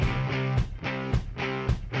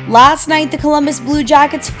Last night, the Columbus Blue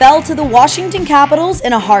Jackets fell to the Washington Capitals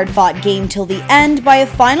in a hard-fought game till the end by a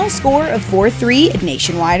final score of 4-3 at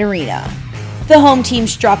Nationwide Arena. The home team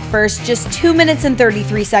struck first just 2 minutes and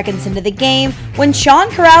 33 seconds into the game when Sean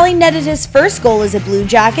Kuraly netted his first goal as a Blue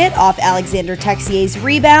Jacket off Alexander Texier's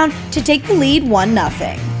rebound to take the lead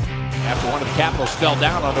 1-0. After one of the Capitals fell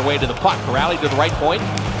down on their way to the puck, Kuraly to the right point.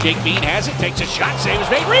 Jake Bean has it, takes a shot, save is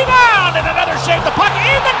made, rebound, and another save. The puck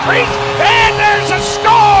in the crease, and there's a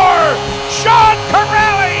score! Sean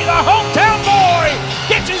Kuraly, the hometown boy,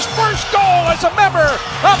 gets his first goal as a member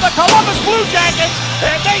of the Columbus Blue Jackets,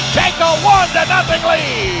 and they take a 1-0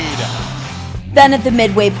 lead. Then at the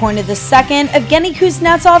midway point of the second, Evgeny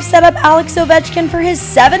Kuznetsov set up Alex Ovechkin for his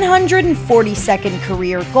 742nd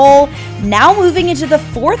career goal, now moving into the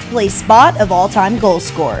fourth place spot of all-time goal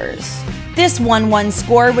scorers. This 1-1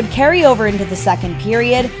 score would carry over into the second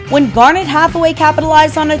period when Garnet Hathaway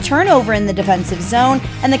capitalized on a turnover in the defensive zone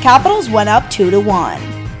and the Capitals went up 2-1.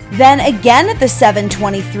 Then again at the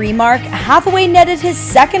 7:23 mark, Hathaway netted his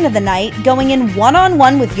second of the night, going in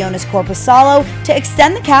one-on-one with Joonas Korpisalo to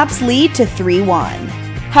extend the Caps' lead to 3-1.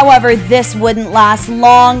 However, this wouldn't last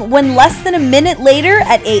long when less than a minute later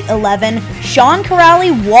at 8:11, Sean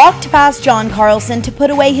Kuraly walked past John Carlson to put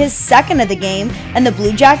away his second of the game, and the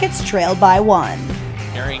Blue Jackets trailed by 1.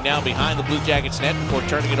 Carrying now behind the Blue Jackets net before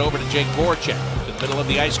turning it over to Jake Voracek. To the middle of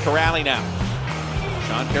the ice, Kuraly now.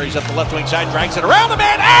 Sean carries up the left wing side, drags it around the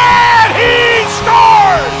man, and he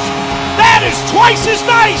scores! That is twice as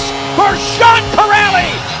nice for Sean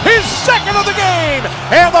Kuraly, his second of the game,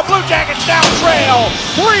 and the Blue Jackets now trail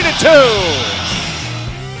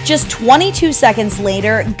 3-2. Just 22 seconds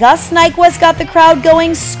later, Gus Nyquist got the crowd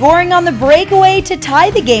going, scoring on the breakaway to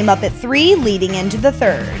tie the game up at 3, leading into the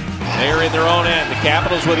third. They're in their own end. The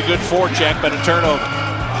Capitals with a good forecheck, but a turnover.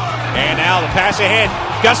 And now the pass ahead.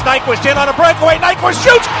 Gus Nyquist in on a breakaway. Nyquist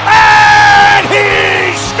shoots, and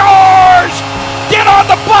he scores! Get on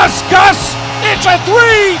the bus, Gus! It's a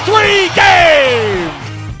 3-3 game!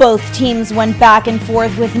 Both teams went back and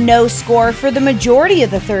forth with no score for the majority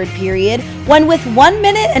of the third period, when with 1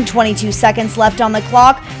 minute and 22 seconds left on the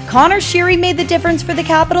clock, Connor Sheary made the difference for the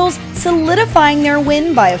Capitals, solidifying their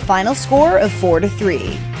win by a final score of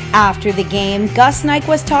 4-3. After the game, Gus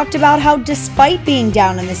Nyquist talked about how despite being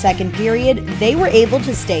down in the second period, they were able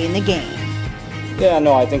to stay in the game. Yeah,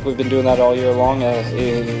 no, I think we've been doing that all year long.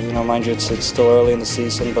 Mind you, it's still early in the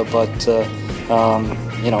season, but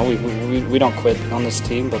we don't quit on this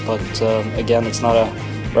team. But again, it's not a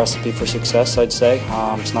recipe for success, I'd say.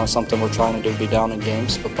 It's not something we're trying to do, be down in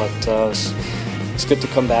games. But it's good to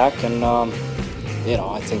come back, and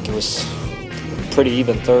I think it was a pretty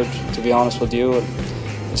even third, to be honest with you.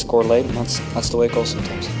 They scored late, and that's the way it goes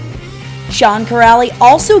sometimes. Sean Kuraly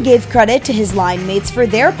also gave credit to his line mates for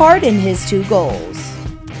their part in his 2 goals.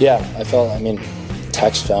 Yeah,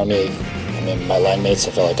 Tex found me. My line mates,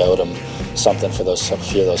 I felt like I owed them something for a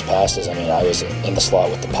few of those passes. I was in the slot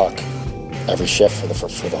with the puck every shift for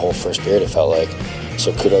the whole first period, it felt like.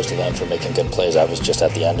 So kudos to them for making good plays. I was just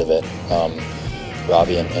at the end of it.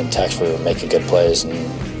 Robbie and Tex were making good plays, and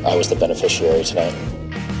I was the beneficiary tonight.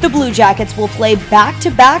 The Blue Jackets will play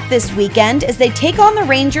back-to-back this weekend as they take on the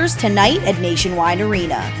Rangers tonight at Nationwide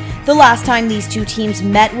Arena. The last time these two teams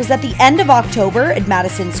met was at the end of October at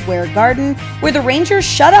Madison Square Garden, where the Rangers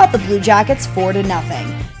shut out the Blue Jackets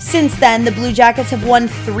 4-0. Since then, the Blue Jackets have won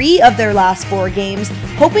 3 of their last 4 games,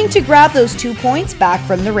 hoping to grab those 2 points back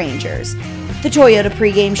from the Rangers. The Toyota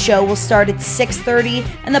pregame show will start at 6:30,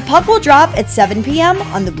 and the puck will drop at 7 p.m.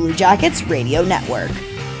 on the Blue Jackets radio network.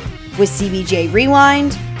 With CBJ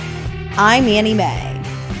Rewind, I'm Annie Mae.